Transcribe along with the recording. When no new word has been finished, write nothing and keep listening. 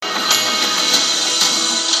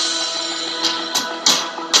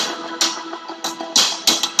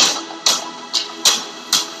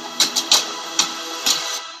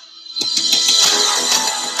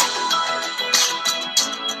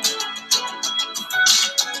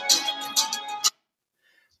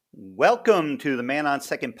Welcome to the Man on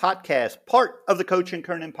Second podcast, part of the Coach and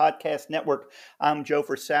Kernan podcast network. I'm Joe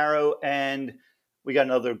Frisaro, and we got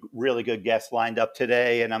another really good guest lined up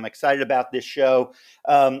today, and I'm excited about this show.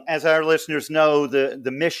 As our listeners know, the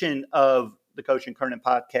mission of the Coach and Kernan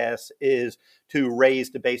podcast is to raise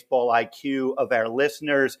the baseball IQ of our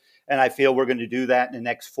listeners, and I feel we're going to do that in the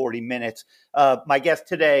next 40 minutes. My guest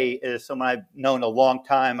today is someone I've known a long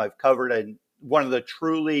time. I've covered one of the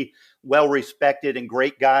truly well-respected and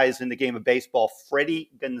great guys in the game of baseball, Fredi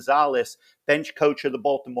Gonzalez, bench coach of the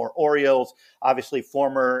Baltimore Orioles, obviously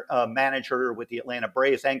former manager with the Atlanta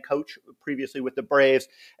Braves and coach previously with the Braves,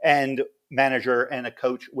 and manager and a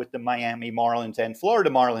coach with the Miami Marlins and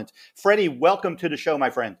Florida Marlins. Fredi, welcome to the show,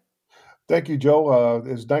 my friend. Thank you, Joe.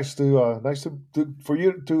 It's nice for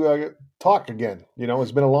you to talk again. You know,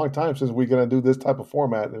 it's been a long time since we're going to do this type of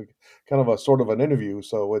format, kind of a sort of an interview.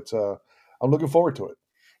 So I'm looking forward to it.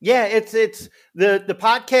 Yeah, it's the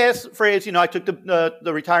podcast phrase. You know, I took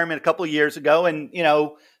the retirement a couple of years ago, and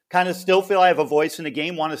kind of still feel I have a voice in the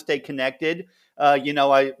game. Want to stay connected.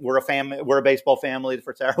 We're a family. We're a baseball family, the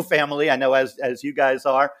Frisaro family. I know as you guys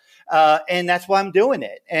are, and that's why I'm doing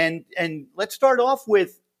it. And let's start off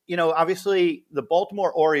with obviously the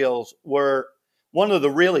Baltimore Orioles were one of the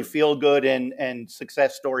really feel good and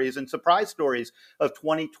success stories and surprise stories of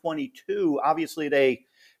 2022. Obviously, they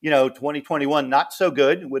 2021, not so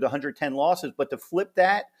good with 110 losses, but to flip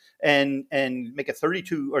that and make a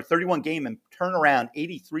 32 or 31 game and turn around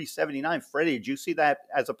 83-79. Fredi, did you see that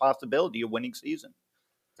as a possibility of winning season?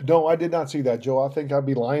 No, I did not see that, Joe. I think I'd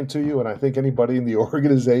be lying to you. And I think anybody in the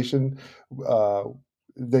organization,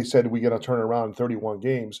 they said we're going to turn around in 31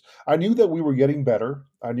 games. I knew that we were getting better.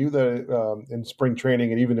 I knew that in spring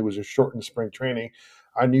training, and even it was a shortened spring training,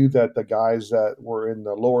 I knew that the guys that were in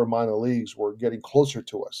the lower minor leagues were getting closer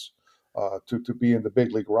to us to be in the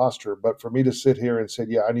big league roster. But for me to sit here and say,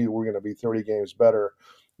 yeah, I knew we're going to be 30 games better,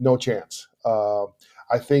 no chance.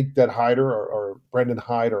 I think that Hyder or Brendan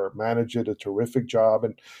Hyde, our manager, did a terrific job,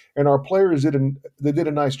 and our players did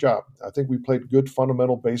a nice job. I think we played good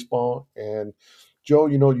fundamental baseball. And Joe,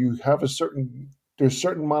 you have there's a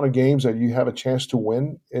certain amount of games that you have a chance to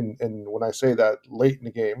win, and when I say that, late in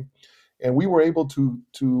the game. And we were able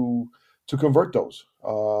to convert those.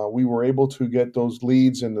 We were able to get those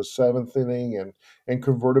leads in the seventh inning and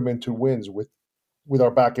convert them into wins with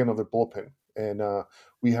our back end of the bullpen. And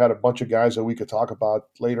we had a bunch of guys that we could talk about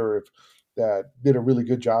later that did a really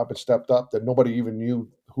good job and stepped up that nobody even knew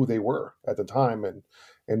who they were at the time. And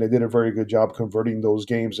they did a very good job converting those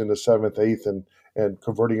games in the seventh, eighth, and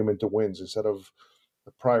converting them into wins instead of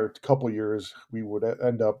the prior couple of years we would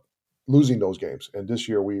end up losing those games, and this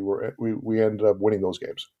year we ended up winning those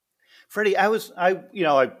games. Fredi,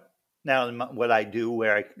 now what I do,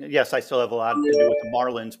 where I still have a lot to do with the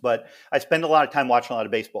Marlins, but I spend a lot of time watching a lot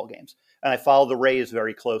of baseball games, and I follow the Rays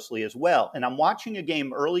very closely as well. And I'm watching a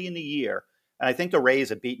game early in the year, and I think the Rays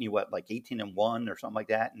have beaten you 18-1 or something like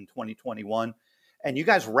that in 2021. And you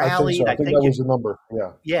guys rallied. I think that was the number.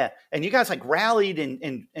 Yeah. Yeah, and you guys rallied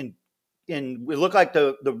and it looked like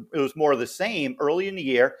it was more of the same early in the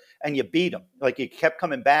year, and you beat them. Like you kept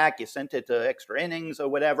coming back, you sent it to extra innings or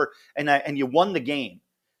whatever, and you won the game.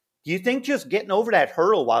 Do you think just getting over that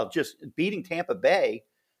hurdle while just beating Tampa Bay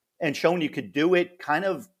and showing you could do it kind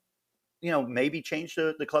of, maybe change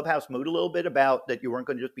the clubhouse mood a little bit about that you weren't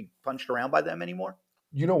going to just be punched around by them anymore?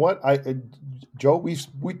 You know what, Joe, we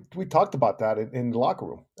talked about that in the locker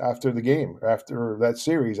room after the game, after that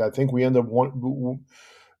series. I think we ended up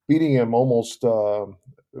beating him almost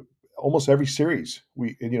every series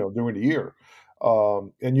during the year.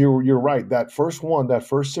 And you're right. That first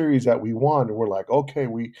series that we won, we're like, okay,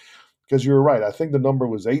 because you're right. I think the number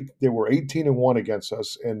was 8. They were 18-1 against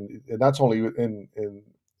us, and that's only in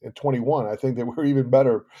 21. I think they were even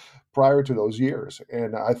better prior to those years.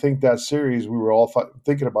 And I think that series we were all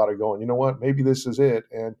thinking about it, going, you know what, maybe this is it.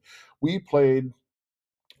 And we played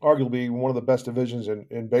arguably one of the best divisions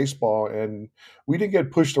in baseball, and we didn't get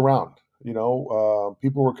pushed around.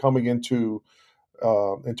 People were coming into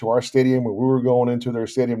our stadium, and we were going into their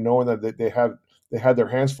stadium knowing that they had their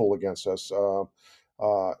hands full against us.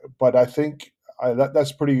 But I think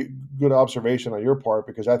that's pretty good observation on your part,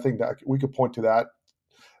 because I think that we could point to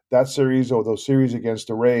that series or those series against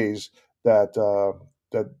the Rays that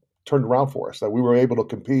turned around for us, that we were able to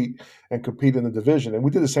compete in the division. And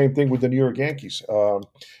we did the same thing with the New York Yankees.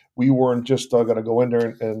 We weren't just going to go in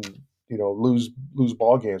there and lose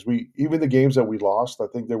ball games. Even the games that we lost, I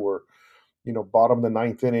think they were, bottom of the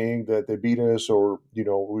ninth inning that they beat us, or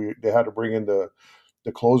they had to bring in the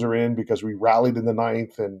closer in because we rallied in the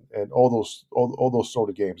ninth, and all those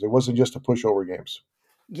sort of games. It wasn't just a pushover games.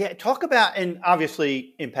 Yeah, talk about, and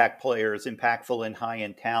obviously impact players, impactful and high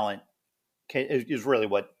end talent is really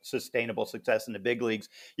what sustainable success in the big leagues.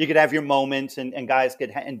 You could have your moments and guys could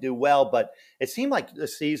and do well, but it seemed like the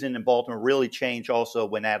season in Baltimore really changed also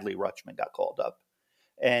when Adley Rutschman got called up.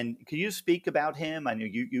 And can you speak about him? I know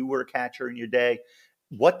you were a catcher in your day.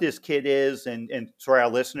 What this kid is, and for our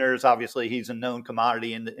listeners, obviously he's a known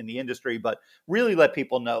commodity in the industry, but really let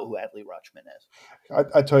people know who Adley Rutschman is.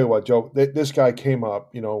 I tell you what, Joe, this guy came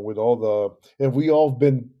up, with all and we all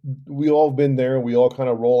been there, and we all kind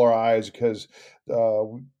of roll our eyes because uh,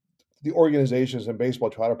 the organizations in baseball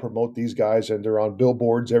try to promote these guys, and they're on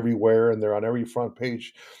billboards everywhere, and they're on every front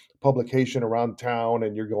page publication around town,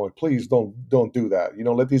 and you're going, please don't do that.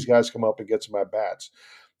 Let these guys come up and get some at bats,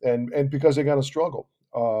 and because they're going to struggle.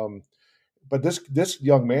 But this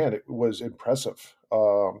young man, it was impressive.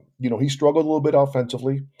 He struggled a little bit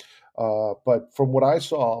offensively, but from what I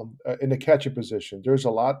saw in the catching position, there's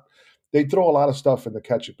a lot. They throw a lot of stuff in the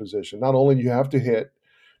catching position. Not only do you have to hit,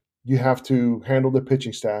 you have to handle the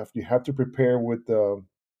pitching staff. You have to prepare with the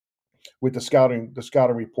scouting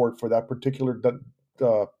report for that particular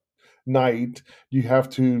uh, night. You have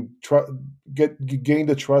to gain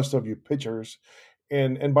the trust of your pitchers,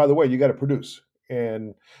 and by the way, you got to produce.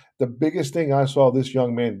 And the biggest thing I saw this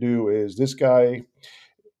young man do is this guy.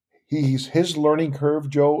 His learning curve,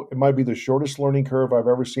 Joe. It might be the shortest learning curve I've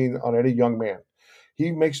ever seen on any young man.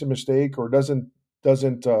 He makes a mistake or doesn't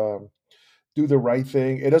do the right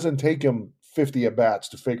thing. It doesn't take him 50 at bats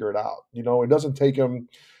to figure it out. It doesn't take him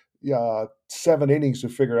 7 innings to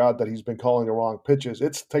figure out that he's been calling the wrong pitches.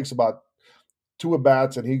 It takes about two at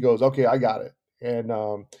bats, and he goes, "Okay, I got it." And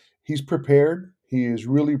he's prepared. He is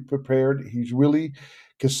really prepared. He's really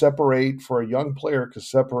can separate for a young player can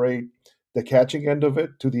separate the catching end of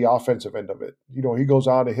it to the offensive end of it. He goes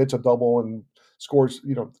out and hits a double and scores,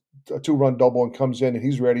 a 2-run double and comes in, and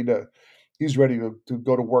he's ready to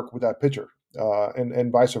go to work with that pitcher.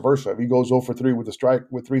 And vice versa. If he goes 0 for 3 with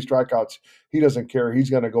 3 strikeouts, he doesn't care. He's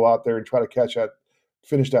going to go out there and try to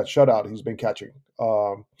finish that shutout he's been catching.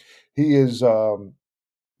 He is. I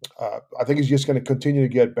think he's just going to continue to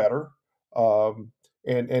get better.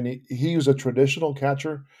 And he was a traditional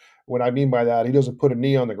catcher. What I mean by that, he doesn't put a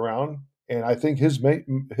knee on the ground, and I think his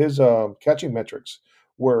catching metrics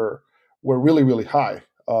were really really high.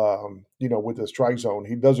 With the strike zone,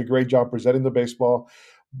 he does a great job presenting the baseball.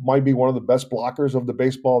 Might be one of the best blockers of the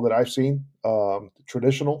baseball that I've seen.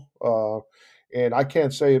 Traditional, and I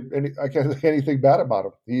can't say anything bad about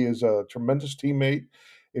him. He is a tremendous teammate.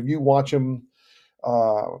 If you watch him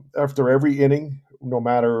after every inning, no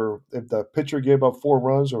matter if the pitcher gave up 4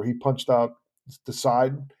 runs or he punched out the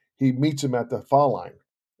side, he meets him at the foul line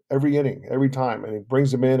every inning, every time, and he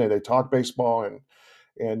brings him in and they talk baseball, and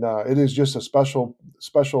it is just a special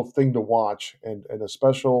thing to watch, and a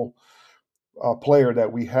special player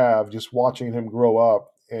that we have, just watching him grow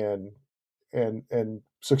up and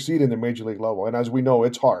succeed in the major league level. And as we know,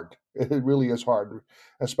 it's hard. It really is hard,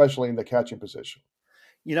 especially in the catching position.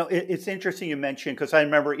 It's interesting you mentioned, because I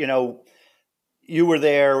remember, you were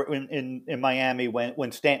there in Miami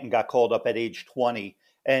when Stanton got called up at age 20,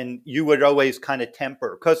 and you would always kind of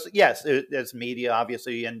temper, because yes, as media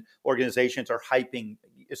obviously and organizations are hyping,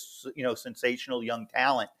 sensational young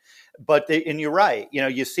talent, and you're right,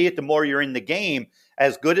 you see it the more you're in the game.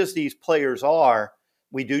 As good as these players are,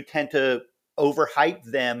 we do tend to overhype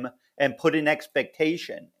them and put an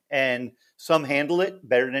expectation, and some handle it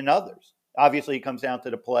better than others. Obviously, it comes down to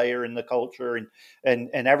the player and the culture and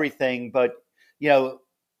everything. But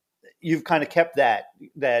you've kind of kept that.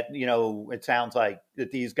 It sounds like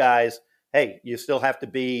that these guys. Hey, you still have to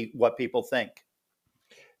be what people think.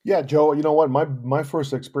 Yeah, Joe. You know what? My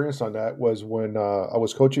first experience on that was when I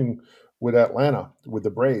was coaching with Atlanta with the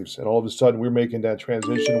Braves, and all of a sudden we're making that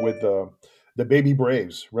transition with the baby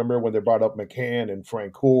Braves. Remember when they brought up McCann and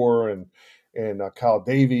Francoeur and Kyle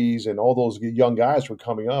Davies and all those young guys were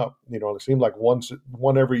coming up. It seemed like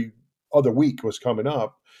one every other week was coming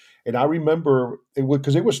up. And I remember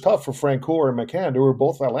because it was tough for Francoeur and McCann. They were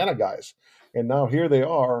both Atlanta guys, and now here they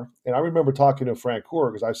are. And I remember talking to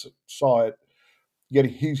Francoeur because I saw it.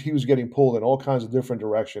 He was getting pulled in all kinds of different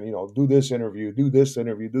direction. Do this interview, do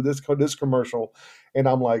this commercial, and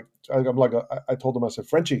I told him, I said,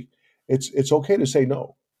 Frenchie, it's okay to say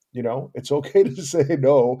no. It's okay to say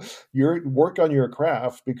no. You work on your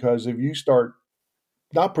craft, because if you start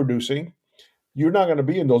not producing, you're not going to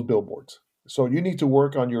be in those billboards. So you need to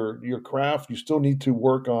work on your craft. You still need to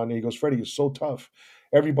work on. He goes, Freddie, it's so tough.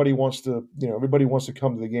 Everybody wants to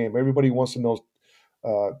come to the game. Everybody wants to know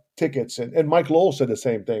tickets. And Mike Lowell said the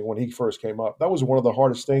same thing when he first came up. That was one of the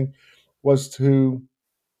hardest thing, was to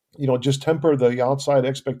just temper the outside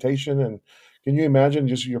expectation. And can you imagine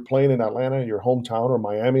just you're playing in Atlanta, your hometown, or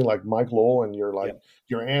Miami, like Mike Lowell, and you're like, Yep.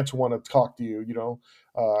 your aunts want to talk to you,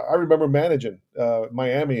 I remember managing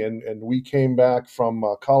Miami, and we came back from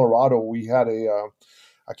Colorado. We had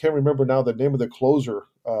I can't remember now the name of the closer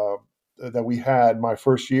that we had my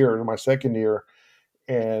first year and my second year.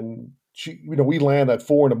 And we land at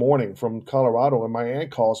 4 a.m. from Colorado, and my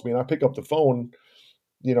aunt calls me, and I pick up the phone,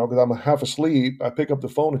 because I'm half asleep. I pick up the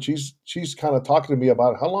phone, and she's kind of talking to me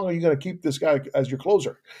about how long are you going to keep this guy as your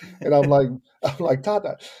closer? And I'm like,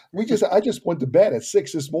 Tata, I just went to bed at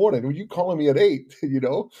 6 this morning. Were you calling me at 8?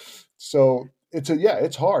 So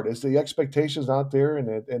it's hard. It's the expectations out there,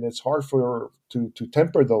 and it's hard to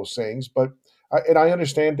temper those things. But I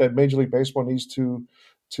understand that Major League Baseball needs to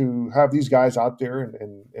have these guys out there,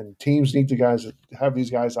 and teams need to have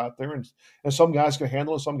these guys out there, and some guys can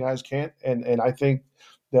handle it, some guys can't, and I think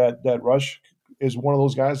that Rush is one of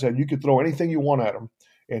those guys that you could throw anything you want at him,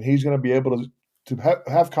 and he's going to be able to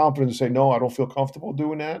have confidence and say, no, I don't feel comfortable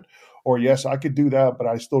doing that, or yes, I could do that, but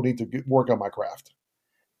I still need to work on my craft.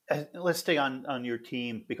 Let's stay on your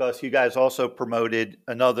team, because you guys also promoted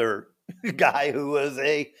another guy who was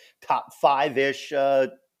a top 5-ish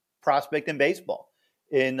prospect in baseball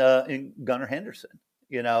in Gunnar Henderson,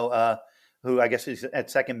 who I guess is at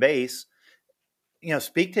second base.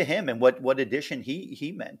 Speak to him and what addition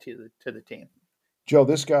he meant to the team. Joe,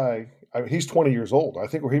 this guy, he's 20 years old. I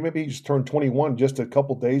think he just turned 21 just a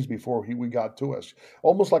couple days before we got to us.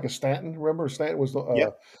 Almost like a Stanton. Remember, Stanton was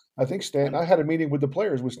Yep. I think Stanton. I had a meeting with the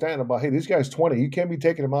players with Stanton about, hey, this guy's 20. You can't be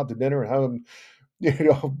taking him out to dinner and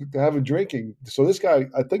have him drinking. So this guy,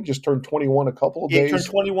 I think, just turned 21 a couple of days. He turned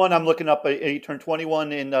 21. I'm looking up. He turned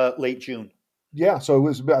 21 in late June. Yeah, so it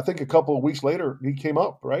was, I think, a couple of weeks later he came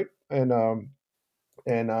up, right? And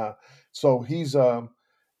so he's.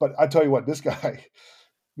 But I tell you what, this guy,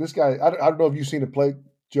 I don't know if you've seen him play,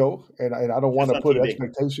 Joe, and I don't want to put TV.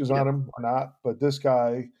 expectations on him or not, but this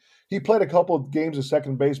guy, he played a couple of games at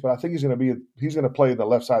second base, but I think he's going to play the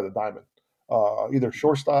left side of the diamond, either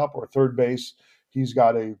shortstop or third base. He's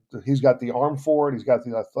got the arm for it, he's got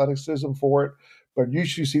the athleticism for it, but you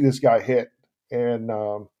should see this guy hit and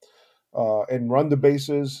run the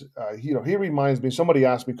bases. He reminds me. Somebody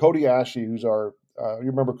asked me, Cody Ashley, who's our. You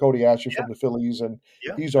remember Cody Ashley from the Phillies, and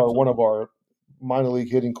he's one of our minor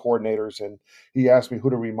league hitting coordinators. And he asked me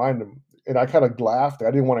who to remind him, and I kind of laughed.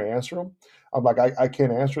 I didn't want to answer him. I'm like, I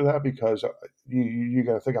can't answer that because you're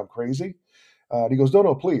going to think I'm crazy. And he goes,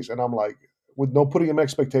 no, please. And I'm like, with no putting him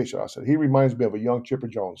expectation, I said, he reminds me of a young Chipper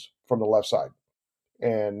Jones from the left side.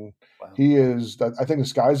 And he is, I think the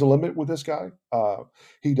sky's the limit with this guy.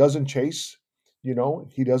 He doesn't chase, he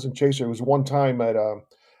doesn't chase. There was one time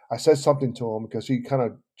I said something to him because he kind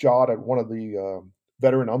of jawed at one of the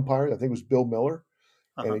veteran umpires. I think it was Bill Miller.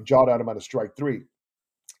 And he jawed at him at a strike 3.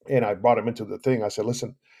 And I brought him into the thing. I said,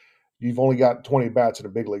 listen, you've only got 20 bats in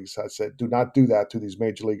the big leagues. I said, do not do that to these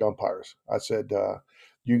major league umpires. I said,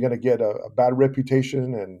 you're going to get a bad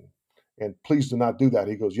reputation, and please do not do that.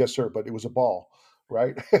 He goes, yes, sir, but it was a ball,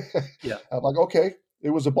 right? Yeah. I'm like, okay, it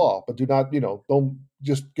was a ball, but do not, don't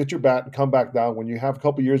just get your bat and come back down. When you have a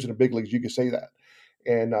couple years in the big leagues, you can say that.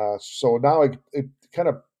 And so now it kind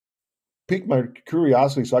of piqued my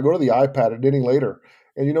curiosity. So I go to the iPad an inning later,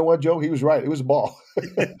 and you know what, Joe? He was right. It was a ball.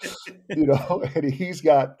 And he's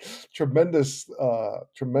got tremendous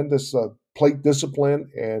plate discipline.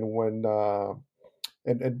 And when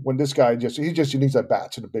this guy he needs at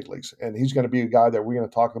bats in the big leagues, and he's going to be a guy that we're going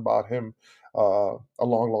to talk about him a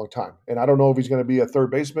long, long time. And I don't know if he's going to be a third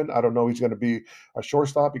baseman. I don't know if he's going to be a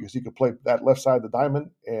shortstop because he could play that left side of the diamond.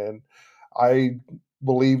 And I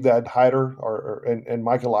believe that Hyder and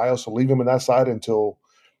Mike Elias will leave him in that side until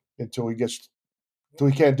he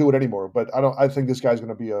can't do it anymore. But I think this guy's going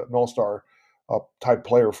to be an all-star type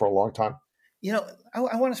player for a long time.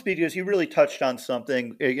 I want to speak to you. You really touched on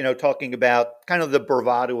something, talking about kind of the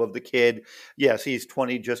bravado of the kid. Yes, he's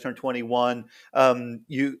 20, just turned 21.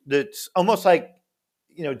 That's almost like,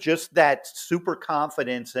 just that super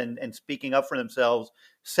confidence and speaking up for themselves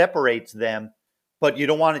separates them, but you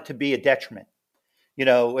don't want it to be a detriment,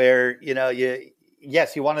 where, you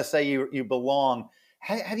want to say you belong.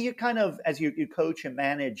 How do you kind of, as you coach and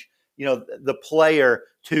manage, the player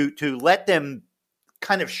to let them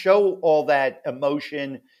kind of show all that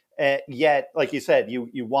emotion, yet, like you said,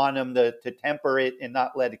 you want them to temper it and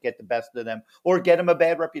not let it get the best of them or get them a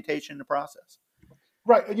bad reputation in the process.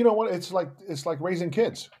 Right. You know what? It's like raising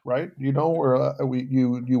kids, right? Where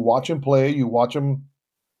you watch them play, you watch them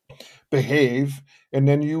behave, and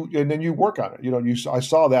then you work on it. I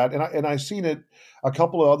saw that, and I seen it a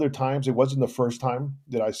couple of other times. It wasn't the first time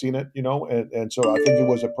that I seen it, and so I think it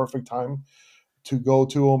was a perfect time to go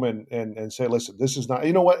to him and say, listen, this is not,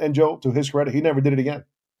 you know what? And Joe, to his credit, he never did it again.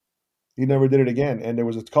 He never did it again. And there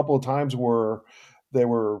was a couple of times where they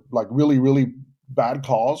were like really, really bad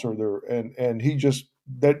calls, and he just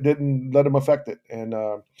didn't let him affect it. And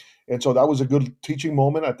so that was a good teaching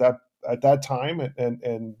moment at that time.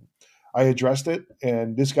 And I addressed it.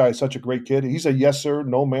 And this guy is such a great kid. He's a yes sir,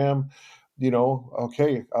 no ma'am,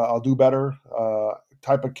 okay, I'll do better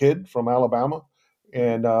type of kid from Alabama.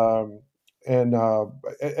 And and uh,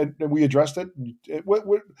 and we addressed it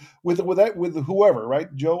with whoever,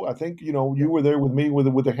 right, Joe? I think Yeah. you were there with me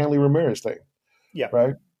with the Hanley Ramirez thing, Yeah.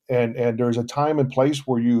 right? And there's a time and place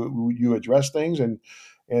where you address things and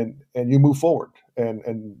you move forward, and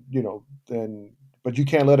but you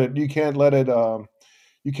can't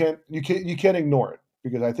ignore it,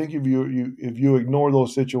 because I think if you ignore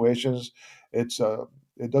those situations, it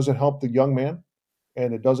doesn't help the young man,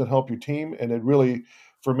 and it doesn't help your team, and it really,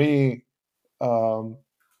 for me, um,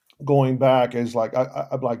 going back is like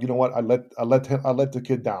I'm like, you know what, I let the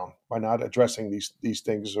kid down by not addressing these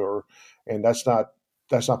things, and that's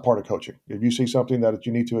not part of coaching. If you see something that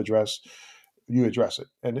you need to address, you address it.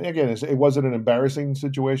 And again, it wasn't an embarrassing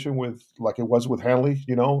situation with like it was with Hanley.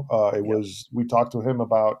 It Yeah. was, we talked to him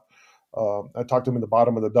about. I talked to him in the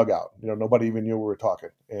bottom of the dugout. Nobody even knew we were talking,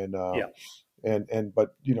 Yeah. and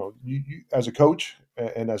but you as a coach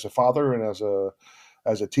and as a father and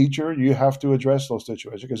as a teacher, you have to address those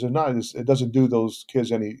situations, because if not, it doesn't do those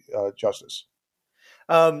kids any justice.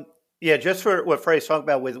 Um, yeah, just for what Frey's talking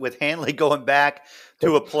about with Hanley going back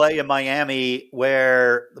to a play in Miami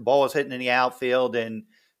where the ball was hitting in the outfield, and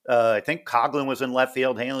I think Coughlin was in left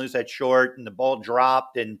field, Hanley was at short, and the ball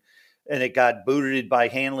dropped, and it got booted by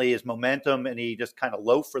Hanley, his momentum, and he just kind of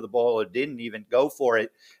loafed for the ball or didn't even go for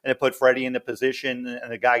it, and it put Fredi in the position,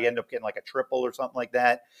 and the guy ended up getting like a triple or something like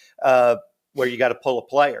that, where you got to pull a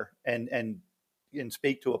player and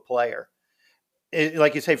speak to a player.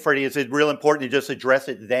 Like you say, Freddie, is it real important to just address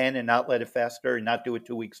it then and not let it fester and not do it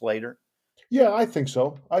 2 weeks later? Yeah, I think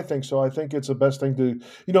so. I think it's the best thing to,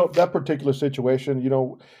 that particular situation.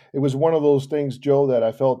 It was one of those things, Joe, that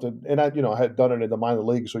I felt that, and I had done it in the minor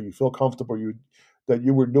league, so you feel comfortable that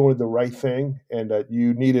you were doing the right thing, and that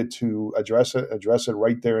you needed to address it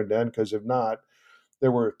right there and then, because if not,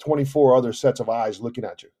 there were 24 other sets of eyes looking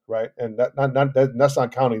at you, right? And that's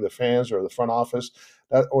not counting the fans or the front office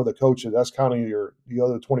or the coaches. That's counting the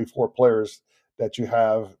other 24 players that you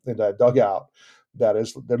have in that dugout. They're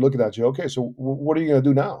looking at you. Okay, so what are you going to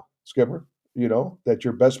do now, Skipper? That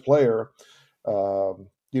your best player,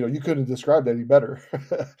 you couldn't describe that any better.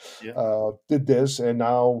 Yeah. Did this, and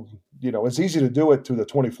now it's easy to do it to the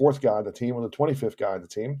 24th guy on the team or the 25th guy on the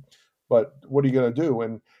team, but what are you going to do?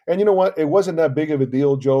 And you know what? It wasn't that big of a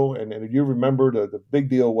deal, Joe. And if you remember, the big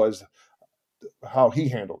deal was how he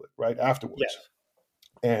handled it right afterwards. Yes.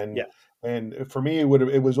 And Yes. and for me, it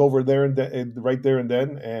was over there right there and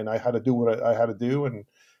then, and I had to do what I had to do, and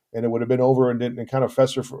it would have been over and didn't kind of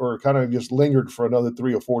fester or kind of just lingered for another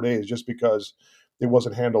 3 or 4 days, just because it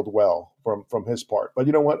wasn't handled well from his part. But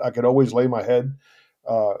you know what? I could always lay my head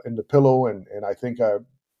in the pillow, and I think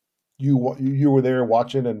you were there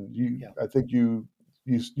watching, and Yeah. I think you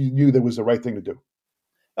knew that was the right thing to do.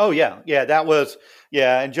 Oh yeah. Yeah. That was,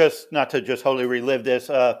 yeah. And just not to just totally relive this,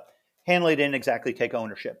 Hanley didn't exactly take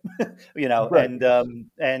ownership, Right.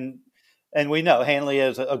 and we know Hanley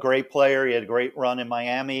is a great player. He had a great run in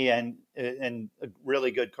Miami and a really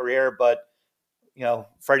good career. But,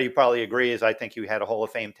 Freddie probably agrees. I think he had a Hall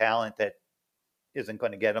of Fame talent that isn't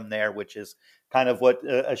going to get him there, which is kind of what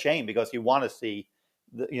a shame, because you want to see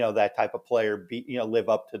that type of player be live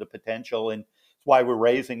up to the potential, and it's why we're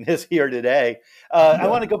raising this here today. I Yeah.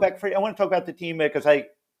 want to go back. I want to talk about the team because I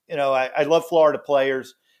love Florida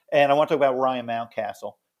players, and I want to talk about Ryan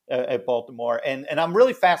Mountcastle at Baltimore, and I'm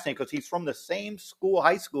really fascinated because he's from the same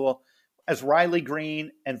high school as Riley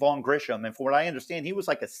Green and Vaughn Grisham, and from what I understand, he was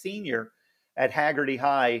like a senior at Haggerty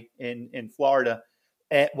High in Florida,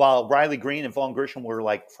 while Riley Green and Vaughn Grisham were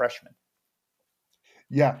like freshmen.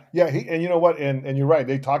 Yeah. Yeah. And you know what? And you're right.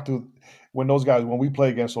 They talk to when we play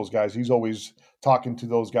against those guys, he's always talking to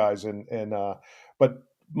those guys. But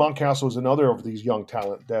Mountcastle is another of these young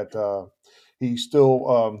talent that he's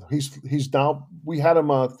still, he's now, we had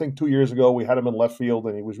him, I think 2 years ago, we had him in left field,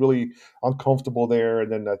 and he was really uncomfortable there.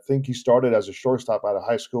 And then I think he started as a shortstop out of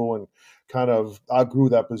high school and kind of outgrew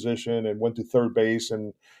that position and went to third base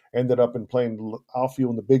and ended up playing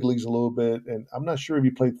outfield in the big leagues a little bit. And I'm not sure if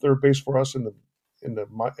he played third base for us in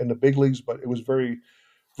the big leagues, but it was very,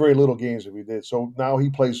 very little games that we did. So now he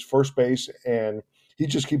plays first base, and he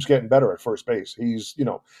just keeps getting better at first base. He's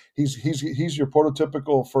your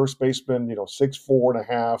prototypical first baseman,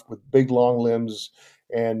 6'4.5" with big long limbs,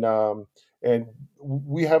 and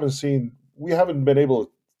we haven't been able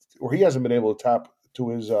to, or he hasn't been able to tap to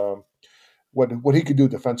his what he could do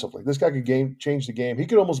defensively. This guy could change the game. He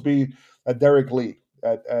could almost be a Derek Lee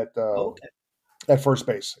Okay. at first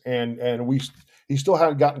base, and he still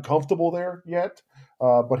haven't gotten comfortable there yet,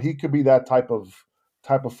 but he could be that type of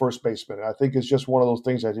first baseman. And I think it's just one of those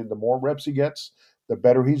things that the more reps he gets, the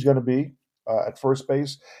better he's going to be at first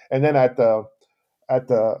base, and then at the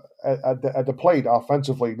plate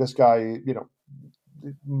offensively, this guy,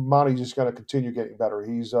 Monty's just going to continue getting better.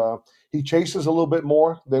 He chases a little bit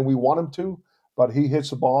more than we want him to, but he hits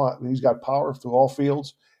the ball. He's got power through all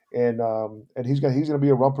fields, and he's going to be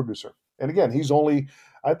a run producer. And again,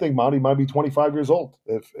 I think Monty might be 25 years old,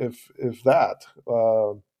 if that.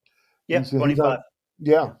 Yeah, 25.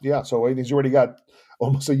 Yeah. So he's already got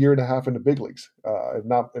almost a year and a half in the big leagues,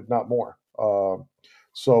 if not more.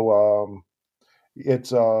 It's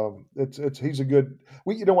he's a good.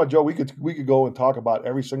 You know what, Joe? We could go and talk about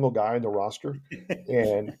every single guy in the roster,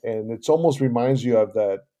 and it's almost reminds you of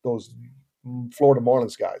those Florida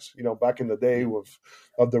Marlins guys. Back in the day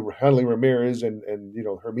of the Henley Ramirez and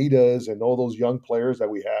Hermitas and all those young players that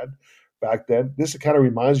we had back then. This kind of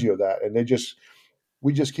reminds you of that, and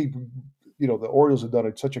we just keep. The Orioles have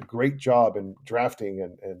done such a great job in drafting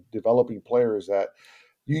and developing players that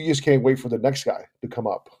you just can't wait for the next guy to come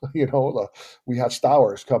up. We had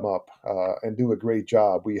Stowers come up and do a great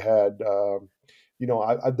job. We had,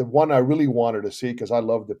 the one I really wanted to see, because I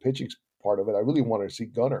love the pitching part of it. I really wanted to see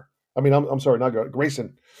Gunnar. I mean, I'm sorry, not Gunnar,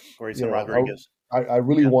 Grayson. Rodriguez. I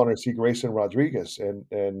really wanted to see Grayson Rodriguez, and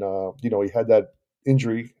he had that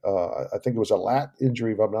injury. I think it was a lat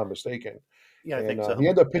injury, if I'm not mistaken. Yeah, I think so. He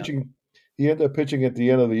ended up pitching. Yeah. He ended up pitching at the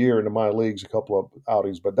end of the year in the minor leagues, a couple of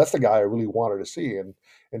outings, but that's the guy I really wanted to see, and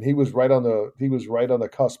he was right on the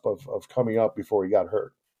cusp of coming up before he got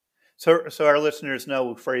hurt. So our listeners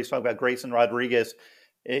know Fredi's talking about Grayson Rodriguez.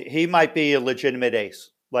 He might be a legitimate ace,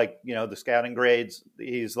 like the scouting grades.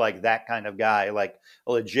 He's like that kind of guy, like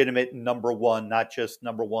a legitimate number one, not just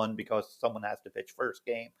number one because someone has to pitch first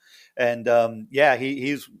game. And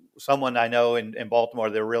he's someone I know in Baltimore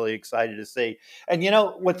they're really excited to see. And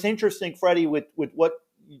what's interesting, Fredi, with what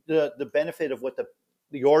the benefit of what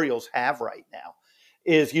the Orioles have right now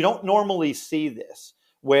is you don't normally see this,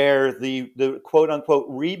 where the quote unquote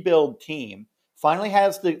rebuild team finally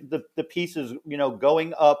has the pieces,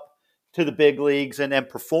 going up to the big leagues and then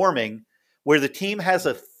performing, where the team has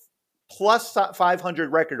a plus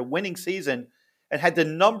 500 record, a winning season, and had the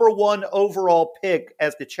number one overall pick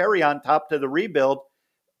as the cherry on top to the rebuild,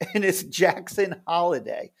 and it's Jackson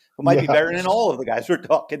Holliday, who might be better than all of the guys we're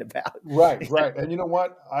talking about. Right. And you know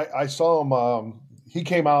what? I saw him. He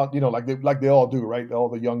came out, like they all do, right? All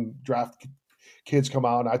the young draft kids come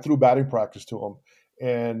out, and I threw batting practice to him.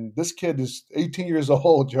 And this kid is 18 years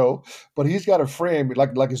old, Joe, but he's got a frame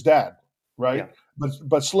like his dad, right? Yeah.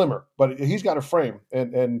 But slimmer. But he's got a frame,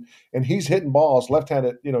 and he's hitting balls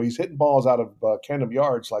left-handed. He's hitting balls out of Kernan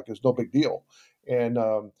yards like it's no big deal. And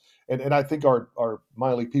I think our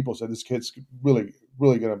minor league people said this kid's really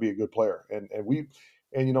really going to be a good player. And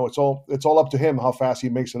it's all up to him how fast he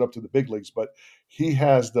makes it up to the big leagues. But he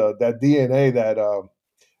has that DNA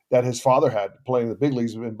that his father had playing the big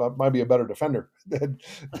leagues, and might be a better defender than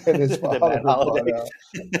his father.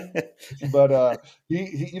 But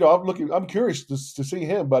I'm curious to see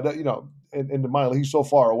him. But in the minor league, he's so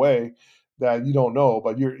far away that you don't know.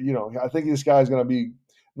 But I think this guy's going to be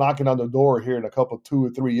knocking on the door here in a couple, 2 or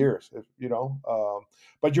 3 years.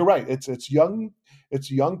 But you're right. It's young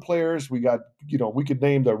players. We got we could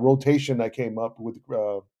name the rotation that came up with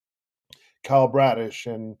Kyle Bradish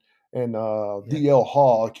and DL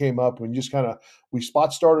Hall came up and just we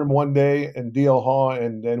spot started him one day and DL Hall,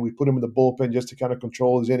 and then we put him in the bullpen just to kind of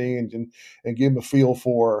control his inning and give him a feel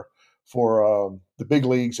for the big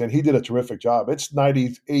leagues. And he did a terrific job. It's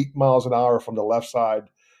 98 miles an hour from the left side,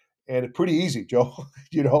 and it's pretty easy, Joe.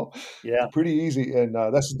 Yeah, pretty easy. And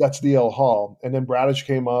that's DL Hall. And then Bradish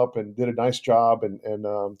came up and did a nice job. And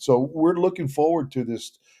so we're looking forward to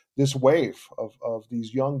this wave of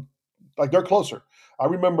these young, like they're closer. I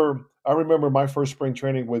remember my first spring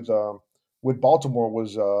training with Baltimore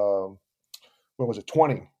was what was it,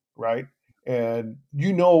 20, right? And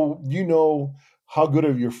you know how good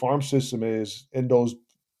of your farm system is in those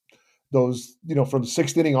from the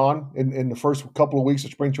sixth inning on in the first couple of weeks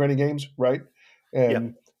of spring training games, right?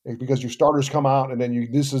 And because your starters come out, and then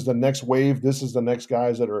this is the next wave, this is the next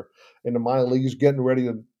guys that are in the minor leagues getting ready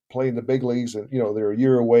to play in the big leagues, and they're a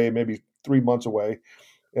year away, maybe 3 months away,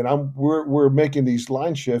 and we're making these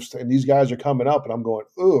line shifts, and these guys are coming up, and I'm going,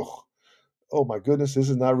 ugh, oh my goodness, this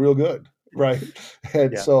is not real good, right?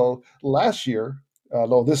 And Yeah. so last year,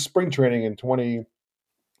 this spring training in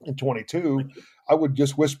 2022, I would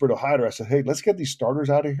just whisper to Hyder. I said, "Hey, let's get these starters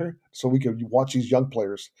out of here so we can watch these young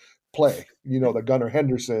players play. The Gunnar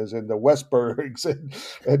Hendersons and the Westbergs and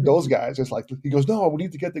those guys." It's like he goes, "No, we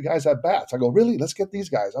need to get the guys at bats." I go, "Really? Let's get these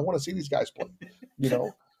guys. I want to see these guys play."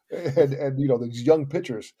 And these young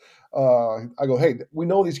pitchers. I go, "Hey, we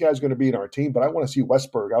know these guys are going to be in our team, but I want to see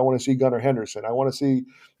Westberg. I want to see Gunnar Henderson. I want to see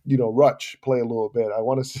Rutsch play a little bit. I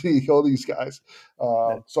want to see all these guys."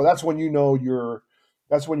 So that's when your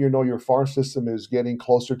farm system is getting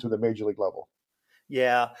closer to the major league level.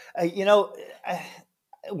 Yeah.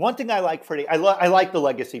 One thing I like, Freddie, I like the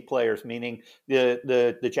legacy players, meaning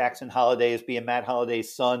the Jackson Hollidays being Matt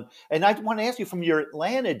Holliday's son. And I want to ask you, from your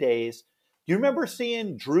Atlanta days, do you remember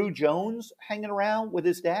seeing Drew Jones hanging around with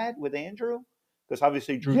his dad, with Andrew? Because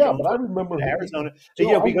obviously Drew Yeah, Jones but I was remember in Arizona.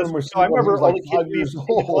 Joe, I Because remember I seeing when he remember was all like the kids 5 we used years to see in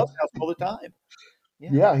the old. clubhouse all the time.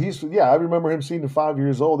 Yeah, I remember him seeing him 5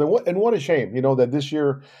 years old, and what a shame, that this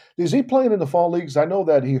year is he playing in the fall leagues? I know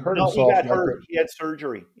that he hurt No, he himself. got hurt. He had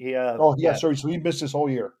surgery. Yeah, sorry, so he missed this whole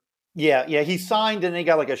year. Yeah. He signed and he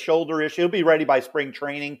got like a shoulder issue. He'll be ready by spring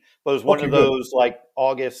training, but it was one Okay, of good. those like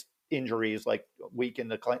August injuries, like a week in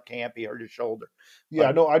the camp, he hurt his shoulder.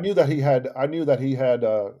 Yeah, no, I knew that he had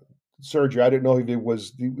surgery. I didn't know if he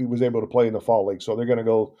was able to play in the fall league. So they're going to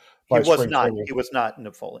go He by was spring not. training. He was not in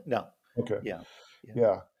the full. No. Okay. Yeah.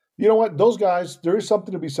 Yeah. You know what? Those guys, there is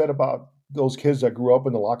something to be said about those kids that grew up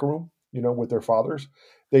in the locker room, with their fathers.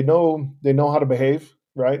 They know how to behave,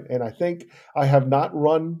 right? And I think I have not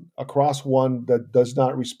run across one that does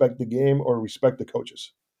not respect the game or respect the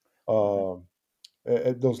coaches. Mhm.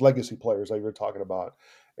 Those legacy players that you're talking about.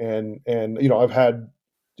 And I've had,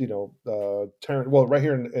 right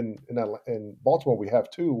here in Baltimore, we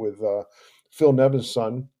have two with Phil Nevin's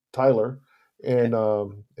son, Tyler, Okay. and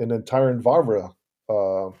then Tyron Varvra,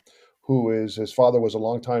 who is his father was a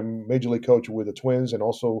longtime major league coach with the Twins, and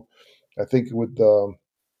also I think with the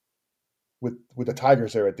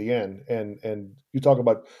Tigers there at the end. And you talk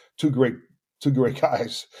about two great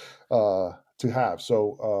guys to have.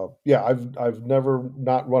 So yeah, I've never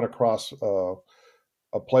not run across a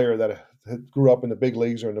player that grew up in the big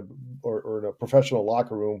leagues or in a professional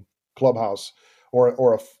locker room clubhouse,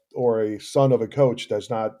 or a son of a coach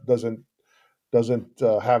doesn't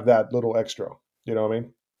have that little extra. You know what I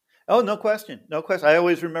mean? Oh, no question. No question. I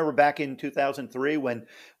always remember back in 2003 when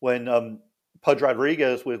Pudge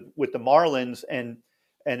Rodriguez with the Marlins and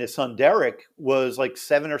his son Derek was like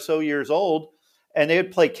 7 or so years old, and they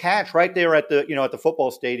would play catch right there at the football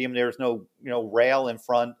stadium. There was no rail in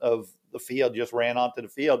front of the field; you just ran onto the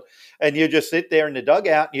field, and you just sit there in the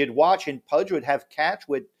dugout and you'd watch. And Pudge would have catch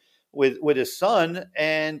with his son,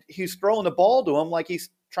 and he's throwing the ball to him like he's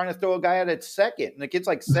trying to throw a guy out at second. And the kid's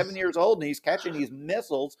like 7 years old and he's catching these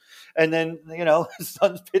missiles. And then, his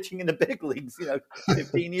son's pitching in the big leagues,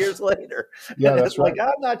 15 years later. Yeah, And it's that's right. like,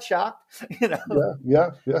 I'm not shocked, Yeah.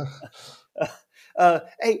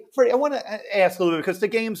 Hey, Freddie, I want to ask a little bit because the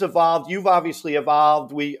game's evolved. You've obviously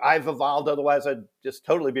evolved. I've evolved. Otherwise, I'd just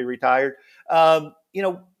totally be retired. How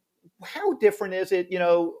different is it,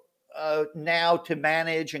 now to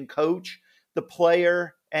manage and coach the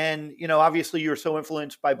player? And, obviously you're so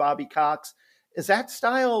influenced by Bobby Cox. Is that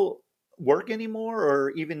style work anymore,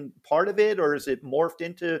 or even part of it? Or is it morphed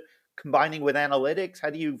into combining with analytics? How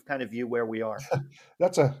do you kind of view where we are?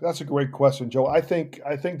 That's a great question, Joe. I think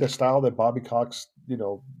the style that Bobby Cox,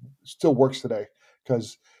 still works today,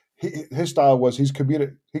 because his style was he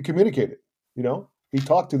communicated, he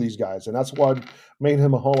talked to these guys, and that's what made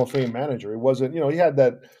him a Hall of Fame manager. It wasn't, he had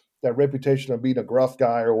that reputation of being a gruff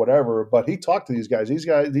guy or whatever, but he talked to these guys.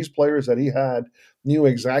 These players that he had knew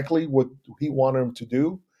exactly what he wanted them to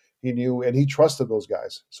do. He knew, and he trusted those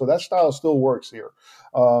guys. So that style still works here.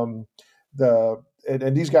 And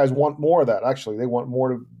these guys want more of that. Actually, they want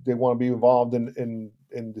more. They want to be involved in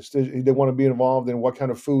decision. They want to be involved in what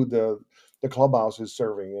kind of food the clubhouse is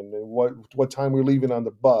serving, and what time we're leaving on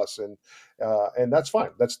the bus, and that's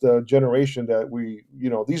fine. That's the generation that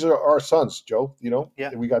these are our sons, Joe.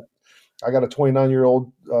 Yeah. I got a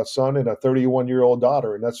 29-year-old son and a 31-year-old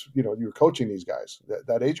daughter, and that's you're coaching these guys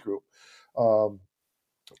that age group.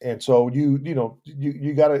 And so you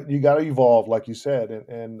gotta evolve, like you said,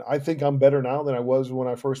 and I think I'm better now than I was when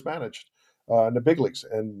I first managed in the big leagues,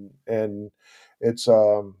 and it's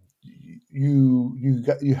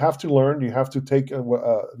you have to learn, you have to take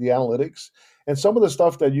the analytics, and some of the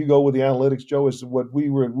stuff that you go with the analytics, Joe, is what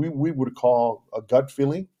we would call a gut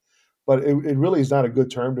feeling. but it really is not a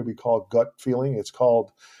good term to be called gut feeling. It's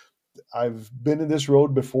called, I've been in this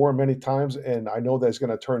road before many times, and I know that it's going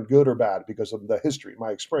to turn good or bad because of the history,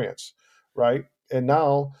 my experience, right? And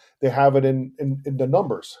now they have it in the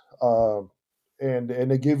numbers, and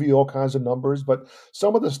they give you all kinds of numbers. But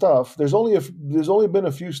some of the stuff, there's only been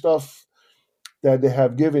a few stuff that they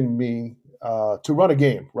have given me to run a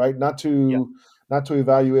game, right? Yeah. Not to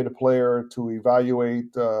evaluate a player, to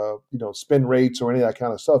evaluate spin rates or any of that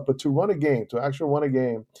kind of stuff, but to run a game, to actually run a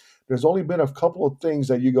game. There's only been a couple of things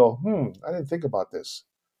that you go, I didn't think about this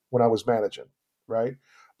when I was managing, right?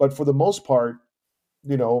 But for the most part,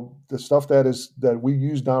 the stuff that we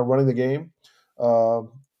use now running the game, uh,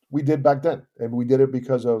 we did back then, and we did it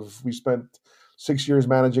because of we spent 6 years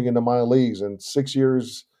managing in the minor leagues and 6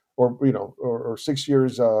 years, or 6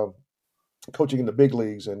 years coaching in the big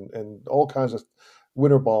leagues and all kinds of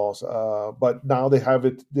winter balls. But now they have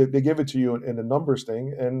it; they give it to you in a numbers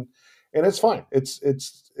thing, and it's fine.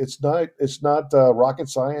 It's not rocket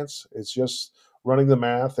science. It's just running the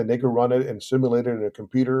math, and they can run it and simulate it in a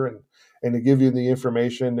computer, and they give you the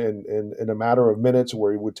information in a matter of minutes,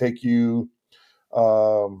 where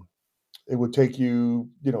um, it would take you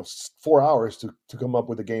 4 hours to come up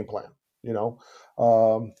with a game plan. And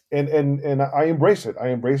I embrace it. I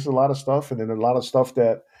embrace a lot of stuff, and then a lot of stuff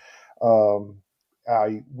that um,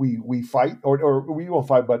 we fight, or we won't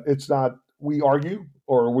fight, but it's not, we argue,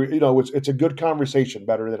 or it's a good conversation,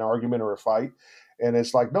 better than an argument or a fight. And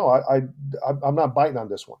it's like, no, I'm not biting on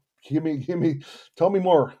this one. Give me, tell me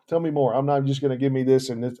more. I'm not just going to give me this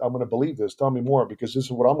and this, I'm going to believe this. Tell me more, because this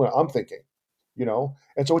is what I'm thinking.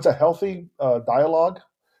 And so it's a healthy dialogue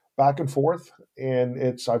back and forth, and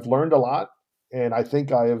I've learned a lot, and I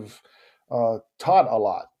think I have taught a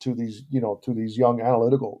lot to these young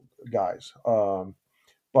analytical guys.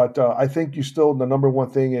 But I think the number one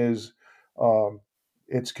thing is um,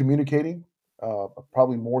 it's communicating,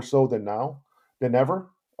 probably more so than ever,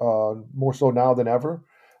 more so now than ever.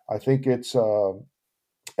 I think it's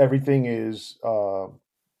everything is.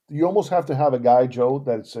 You almost have to have a guy, Joe,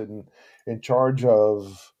 that's in charge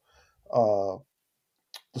of uh,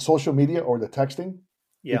 the social media or the texting,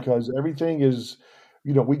 Yeah. because everything is,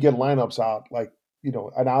 we get lineups out like,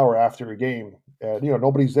 an hour after a game, and,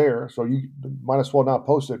 nobody's there. So you might as well not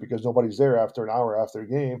post it, because nobody's there after an hour after a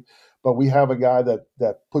game. But we have a guy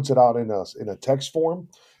that puts it out in a text form.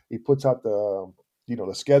 He puts out the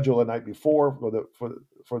schedule the night before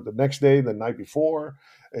for the next day, the night before.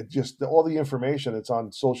 It just all the information. It's on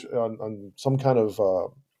social, on some kind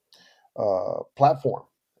of platform.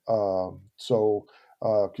 So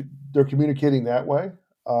they're communicating that way,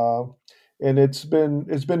 uh, and it's been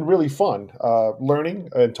really fun learning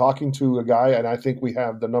and talking to a guy. And I think we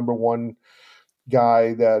have the number one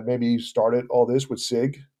guy that maybe started all this with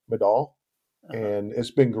Sig Medal, Uh-huh. and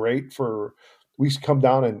it's been great for we come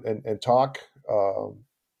down and talk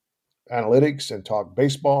analytics and talk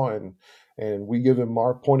baseball, and we give him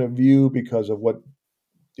our point of view because of what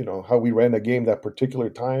how we ran the game that particular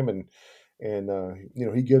time, and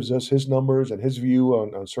he gives us his numbers and his view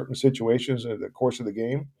on certain situations in the course of the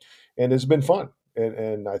game, and it's been fun,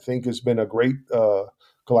 and I think it's been a great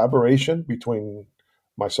collaboration between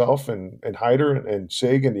myself and Hyder and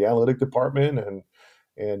Sig and the analytic department, and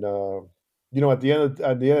at the end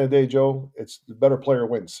of the day, Joe, it's the better player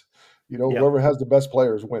wins. Yeah. Whoever has the best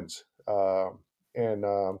players wins. And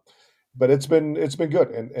But it's been good,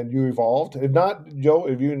 and you evolved. If not, Joe,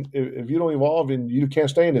 if you don't evolve, and you can't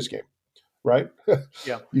stay in this game, right?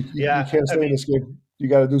 Yeah. You Yeah. can't I stay in mean, this game. You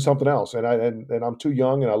got to do something else. And I'm too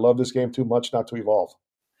young, and I love this game too much not to evolve.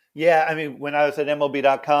 yeah. I mean, when I was at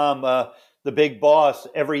MLB.com, the big boss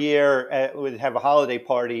every year would have a holiday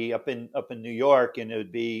party up in New York, and it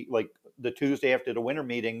would be like the Tuesday after the winter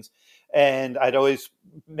meetings, and I'd always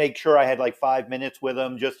make sure I had like 5 minutes with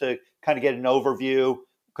him just to kind of get an overview,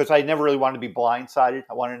 because I never really wanted to be blindsided.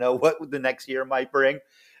 I want to know what the next year might bring.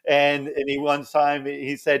 And he one time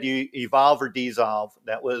he said, "You evolve or dissolve."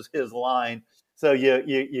 That was his line. So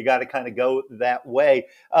you got to kind of go that way.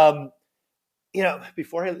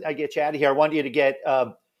 Before I get you out of here, I want you to get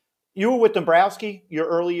you were with Dombrowski your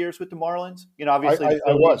early years with the Marlins. I Obviously I, the I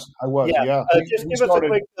Phillies. was I was Yeah, yeah. just We give us a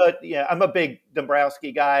started. quick. Yeah, I'm a big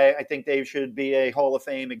Dombrowski guy. I think Dave should be a Hall of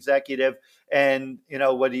Fame executive, and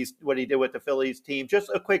what he did with the Phillies team. Just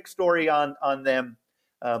a quick story on them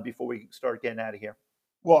before we start getting out of here.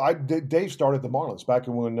 Well, Dave started the Marlins back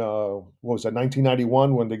in when what was that,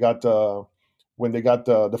 1991, when they got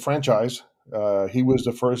the franchise. He was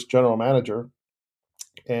the first general manager,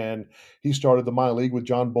 and he started the minor league with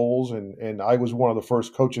John Bowles, and I was one of the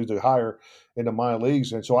first coaches to hire in the minor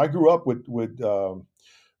leagues. And so I grew up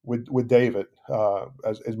with David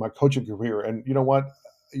as my coaching career. And you know what?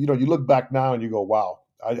 You look back now and you go, wow,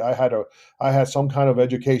 I had some kind of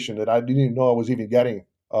education that I didn't even know I was even getting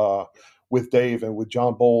with Dave and with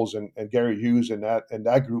John Bowles and Gary Hughes and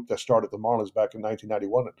that group that started the Marlins back in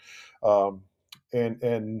 1991.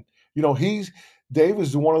 And Dave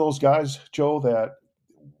is one of those guys, Joe, that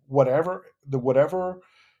whatever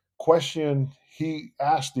question he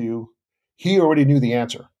asked you, he already knew the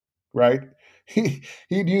answer, right? He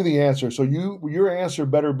knew the answer. So your answer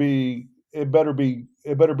better be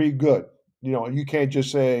good. You can't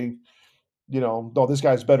just say, no, this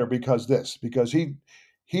guy's better because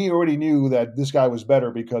he already knew that this guy was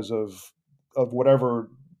better because of whatever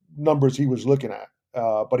numbers he was looking at.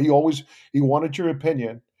 But he wanted your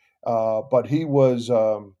opinion. But he was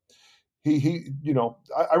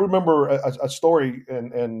I remember a story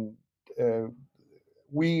and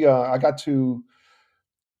I got to,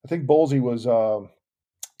 I think Bowlesy was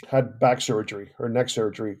had back surgery or neck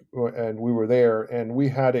surgery, and we were there, and we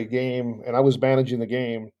had a game, and I was managing the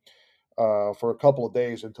game for a couple of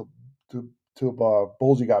days until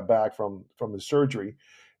Bowlesy got back from the surgery.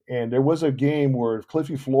 And there was a game where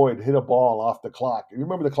Cliffy Floyd hit a ball off the clock. You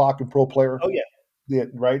remember the clock in Pro Player? Oh yeah,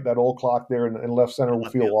 Right, that old clock there in left center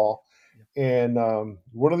field wall. And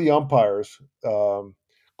one of the umpires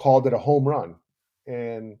called it a home run,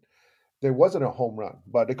 and there wasn't a home run,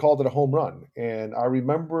 but they called it a home run. And I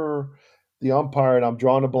remember the umpire, and I'm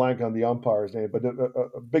drawing a blank on the umpire's name, but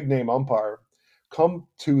a big name umpire come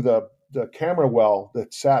to the camera well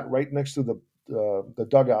that sat right next to the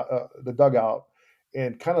dugout,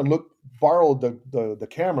 and kind of borrowed the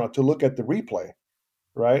camera to look at the replay,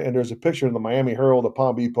 right? And there's a picture in the Miami Herald, the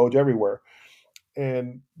Palm Beach Post, everywhere.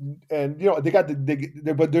 And they got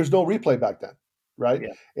but there's no replay back then, right? Yeah.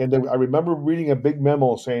 And I remember reading a big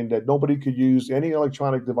memo saying that nobody could use any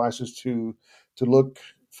electronic devices to look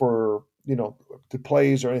for to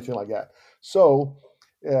plays or anything like that. So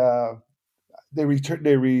they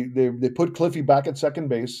put Cliffy back at second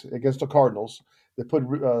base against the Cardinals. They put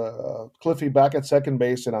Cliffy back at second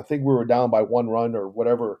base, and I think we were down by 1 run or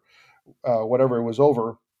whatever it was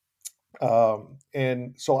over.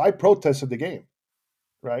 And so I protested the game.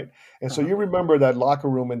 Right. And so you remember that locker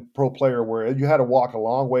room in Pro Player where you had to walk a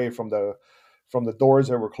long way from the doors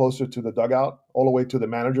that were closer to the dugout all the way to the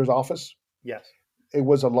manager's office. Yes. It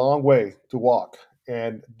was a long way to walk.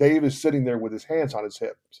 And Dave is sitting there with his hands on his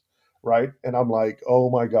hips. Right. And I'm like,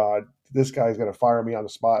 oh my God, this guy's going to fire me on the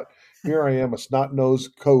spot. Here I am, a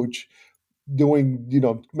snot-nosed coach doing,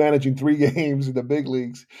 managing 3 games in the big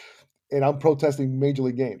leagues. And I'm protesting major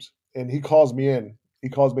league games. And he calls me in. He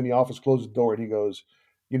calls me in the office, closes the door, and he goes,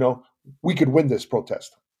 we could win this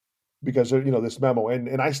protest because of, this memo.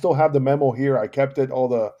 And I still have the memo here. I kept it, all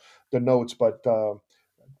the notes, but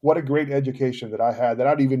what a great education that I had that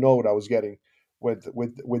I didn't even know what I was getting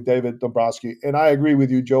with David Dombrowski. And I agree with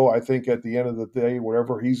you, Joe. I think at the end of the day,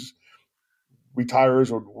 wherever he's retires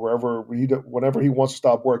or whenever he wants to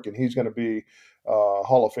stop working, he's going to be a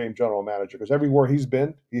Hall of Fame general manager because everywhere he's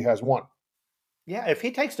been, he has won. Yeah, if he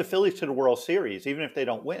takes the Phillies to the World Series, even if they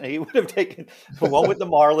don't win, he would have taken one with the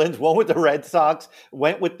Marlins, one with the Red Sox,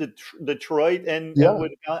 went with the Detroit, and would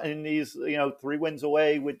have gotten these 3 wins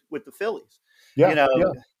away with the Phillies.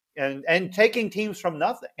 And taking teams from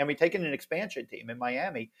nothing. I mean, taking an expansion team in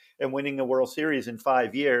Miami and winning the World Series in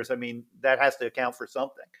 5 years. I mean, that has to account for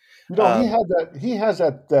something. He has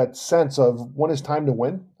that sense of when it's time to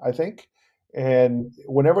win, I think. And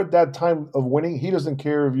whenever that time of winning, he doesn't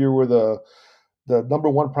care if you were the number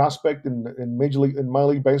 1 prospect in minor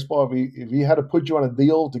league baseball. If he had to put you on a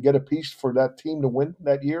deal to get a piece for that team to win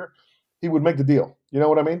that year, he would make the deal. You know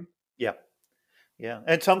what I mean? Yeah. Yeah.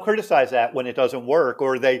 And some criticize that when it doesn't work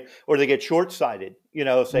or they get short-sighted,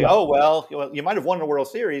 say, oh, well, you might have won the World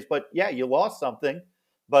Series, but yeah, you lost something.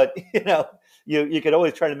 But, you could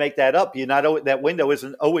always try to make that up. That window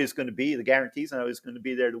isn't always going to be, the guarantee's not always going to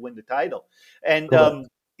be there to win the title. And,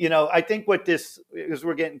 I think what this, because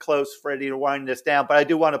we're getting close, Freddie, to winding this down, but I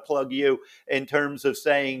do want to plug you in terms of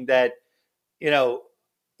saying that,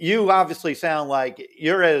 you obviously sound like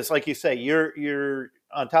you're like you say, you're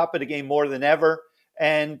on top of the game more than ever.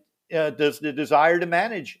 And does the desire to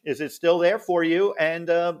manage, is it still there for you? And,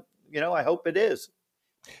 I hope it is.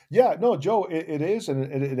 Yeah, no, Joe, it is. And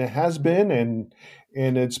it has been. And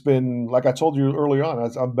it's been, like I told you earlier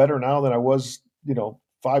on, I'm better now than I was,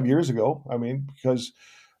 5 years ago. I mean, because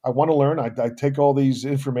I want to learn. I take all these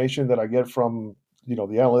information that I get from, the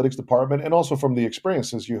analytics department and also from the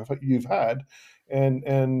experiences you've had.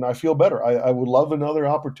 And I feel better. I would love another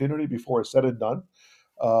opportunity before it's said and done.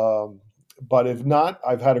 but if not,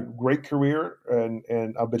 I've had a great career,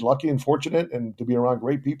 and I've been lucky and fortunate, and to be around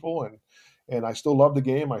great people, and I still love the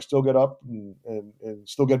game. I still get up and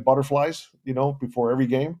still get butterflies, before every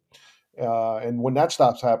game. And when that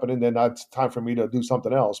stops happening, then it's time for me to do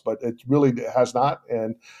something else. But it really has not,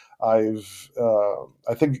 and I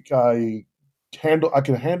think I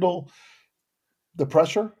can handle the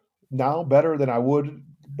pressure now better than I would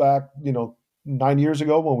back, 9 years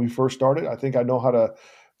ago when we first started. I think I know how to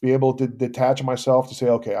be able to detach myself to say,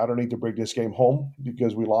 okay, I don't need to bring this game home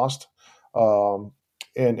because we lost,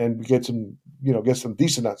 and get some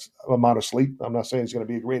decent amount of sleep. I'm not saying it's going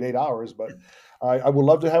to be a great 8 hours, but I would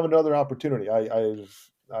love to have another opportunity. I've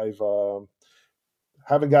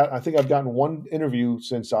haven't got. I think I've gotten one interview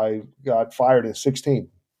since I got fired in 16,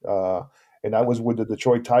 and that was with the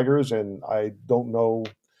Detroit Tigers, and I don't know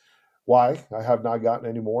why I have not gotten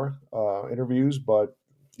any more interviews, but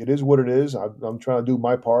it is what it is. I'm trying to do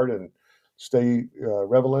my part and stay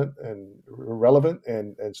relevant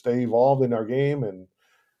and stay involved in our game,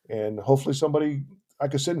 and hopefully I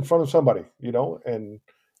could sit in front of somebody,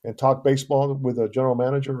 and talk baseball with a general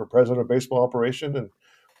manager or president of baseball operation, and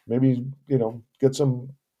maybe get some,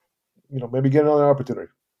 maybe get another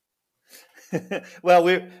opportunity. Well,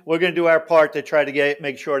 we're going to do our part to try to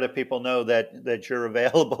make sure that people know that you're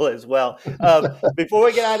available as well. Before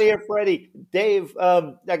we get out of here, Fredi, Dave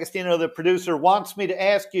D'Agostino, the producer, wants me to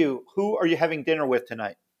ask you, who are you having dinner with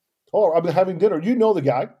tonight? Oh, I'm having dinner. You know the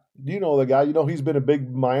guy. He's been a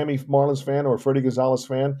big Miami Marlins fan or Fredi Gonzalez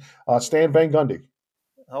fan. Stan Van Gundy.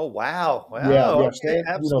 Oh, wow. Yeah. Okay, Stan,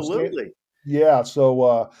 absolutely. Yeah.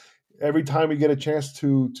 So every time we get a chance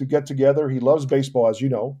to get together, he loves baseball, as you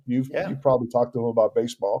know. You probably talked to him about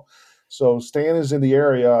baseball. So Stan is in the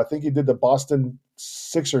area. I think he did the Boston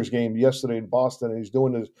Sixers game yesterday in Boston, and he's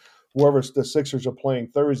doing whoever the Sixers are playing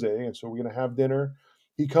Thursday. And so we're going to have dinner.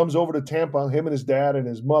 He comes over to Tampa. Him and his dad and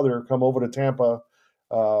his mother come over to Tampa,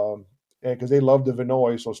 and because they love the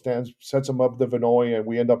Vinoy. So Stan sets him up the Vinoy, and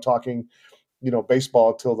we end up talking,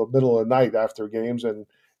 baseball till the middle of the night after games, and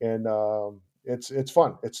it's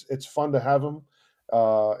fun. It's fun to have him,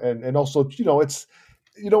 and also it's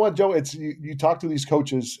what, Joe. It's you talk to these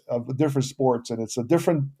coaches of different sports, and it's a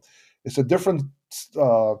different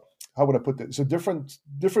how would I put this? It's a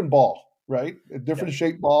different ball, right? A different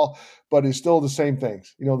shaped ball, but it's still the same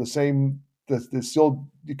things. The same. They're still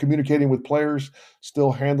communicating with players,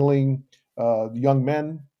 still handling young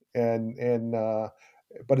men, and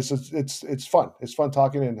but it's fun. It's fun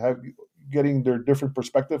talking and getting their different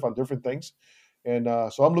perspective on different things, and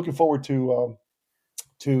so I'm looking forward to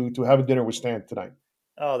having dinner with Stan tonight.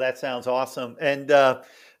 Oh, that sounds awesome. And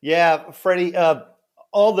Fredi,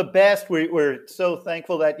 all the best. We're so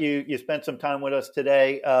thankful that you spent some time with us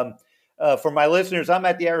today. For my listeners, I'm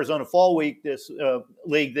at the Arizona Fall League this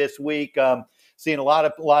week, seeing a lot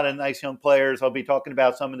of nice young players. I'll be talking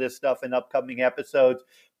about some of this stuff in upcoming episodes.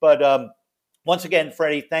 But once again,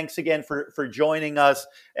 Fredi, thanks again for joining us,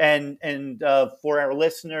 and for our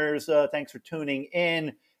listeners, thanks for tuning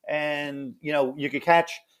in. And you can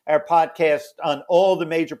catch our podcast on all the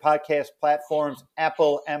major podcast platforms: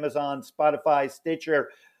 Apple, Amazon, Spotify, Stitcher.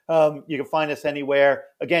 You can find us anywhere.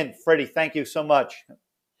 Again, Fredi, thank you so much.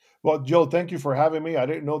 Well, Joe, thank you for having me. I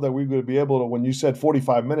didn't know that we would be able to, when you said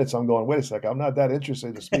 45 minutes, I'm going, wait a second, I'm not that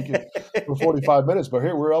interested in speaking for 45 minutes, but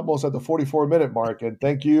here we're almost at the 44-minute mark. And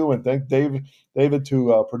thank you, and thank David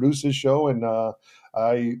to produce this show. And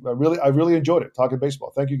I really enjoyed it, talking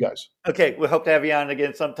baseball. Thank you, guys. Okay, we hope to have you on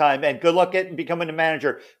again sometime. And good luck getting becoming a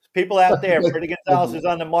manager. People out there, Fredi Gonzalez is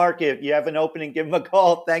on the market. If you have an opening, give him a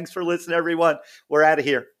call. Thanks for listening, everyone. We're out of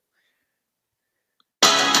here.